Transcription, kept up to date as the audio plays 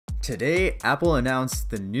Today, Apple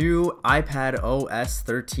announced the new iPadOS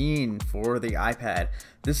 13 for the iPad.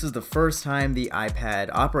 This is the first time the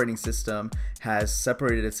iPad operating system has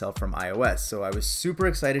separated itself from iOS. So I was super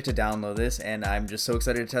excited to download this, and I'm just so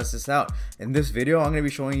excited to test this out. In this video, I'm going to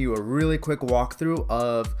be showing you a really quick walkthrough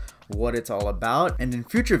of what it's all about. And in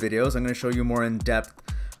future videos, I'm going to show you more in depth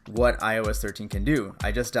what iOS 13 can do.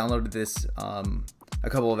 I just downloaded this a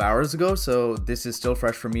couple of hours ago, so this is still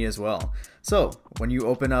fresh for me as well. So when you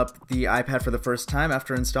open up the iPad for the first time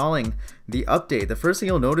after installing the update, the first thing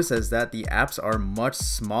you'll notice is that the apps are much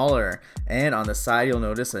smaller, and on the side you'll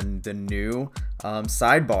notice the new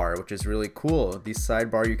sidebar, which is really cool. The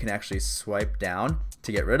sidebar you can actually swipe down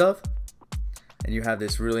to get rid of, and you have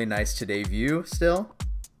this really nice today view still.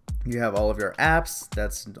 You have all of your apps,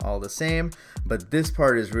 that's all the same, but this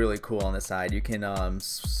part is really cool on the side. You can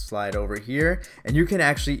slide over here, and you can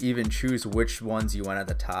actually even choose which ones you want at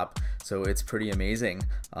the top, so it's pretty amazing.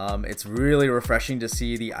 It's really refreshing to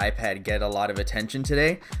see the iPad get a lot of attention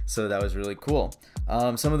today, so that was really cool.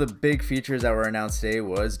 Some of the big features that were announced today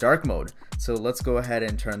was dark mode, so let's go ahead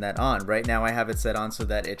and turn that on. Right now I have it set on so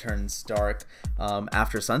that it turns dark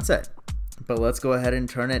after sunset, but let's go ahead and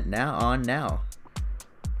turn it on now.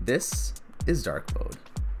 This is dark mode.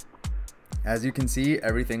 As you can see,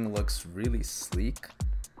 everything looks really sleek.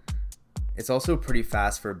 It's also pretty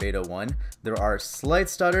fast for beta 1. There are slight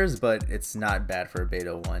stutters, but it's not bad for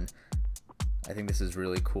beta 1. I think this is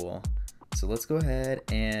really cool. So let's go ahead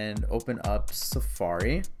and open up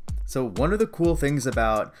Safari. So one of the cool things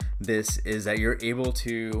about this is that you're able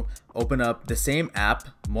to open up the same app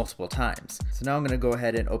multiple times. So now I'm gonna go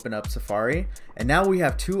ahead and open up Safari, and now we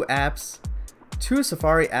have two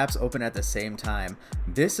Safari apps open at the same time.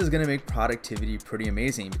 This is going to make productivity pretty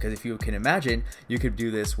amazing, because if you can imagine, you could do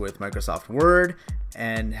this with Microsoft Word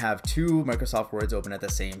and have two Microsoft Words open at the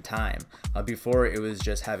same time. Before it was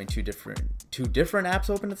just having two different apps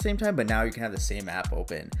open at the same time, but now you can have the same app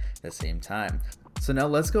open at the same time. So now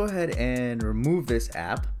let's go ahead and remove this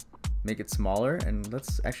app, make it smaller, and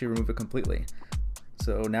let's actually remove it completely.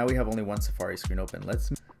 So now we have only one Safari screen open. Let's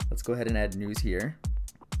go ahead and add news here.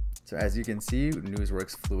 So as you can see, news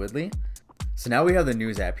works fluidly. So now we have the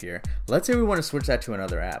news app here. Let's say we want to switch that to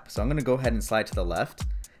another app. So I'm going to go ahead and slide to the left.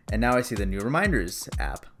 And now I see the new reminders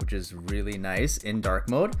app, which is really nice in dark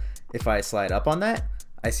mode. If I slide up on that,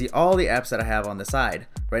 I see all the apps that I have on the side.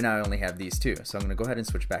 Right now I only have these two. So I'm going to go ahead and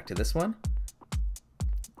switch back to this one.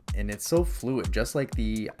 And it's so fluid, just like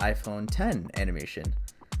the iPhone 10 animation.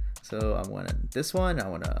 So I want this one, I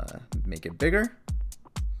want to make it bigger,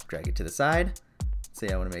 drag it to the side. Say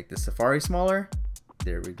I want to make this Safari smaller.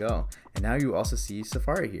 There we go. And now you also see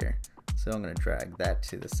Safari here. So I'm going to drag that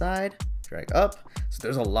to the side, drag up. So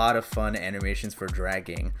there's a lot of fun animations for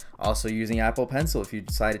dragging. Also using Apple Pencil, if you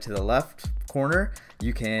slide it to the left corner,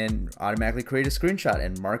 you can automatically create a screenshot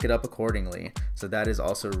and mark it up accordingly. So that is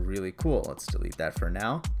also really cool. Let's delete that for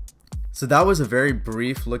now. So that was a very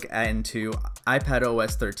brief look into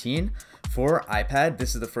iPadOS 13 for iPad.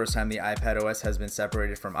 This is the first time the iPadOS has been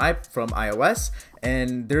separated from iOS,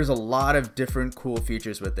 and there's a lot of different cool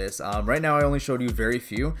features with this. Right now I only showed you very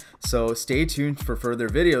few, so stay tuned for further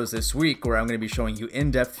videos this week where I'm going to be showing you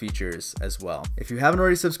in-depth features as well. If you haven't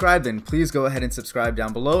already subscribed, then please go ahead and subscribe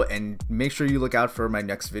down below, and make sure you look out for my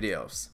next videos.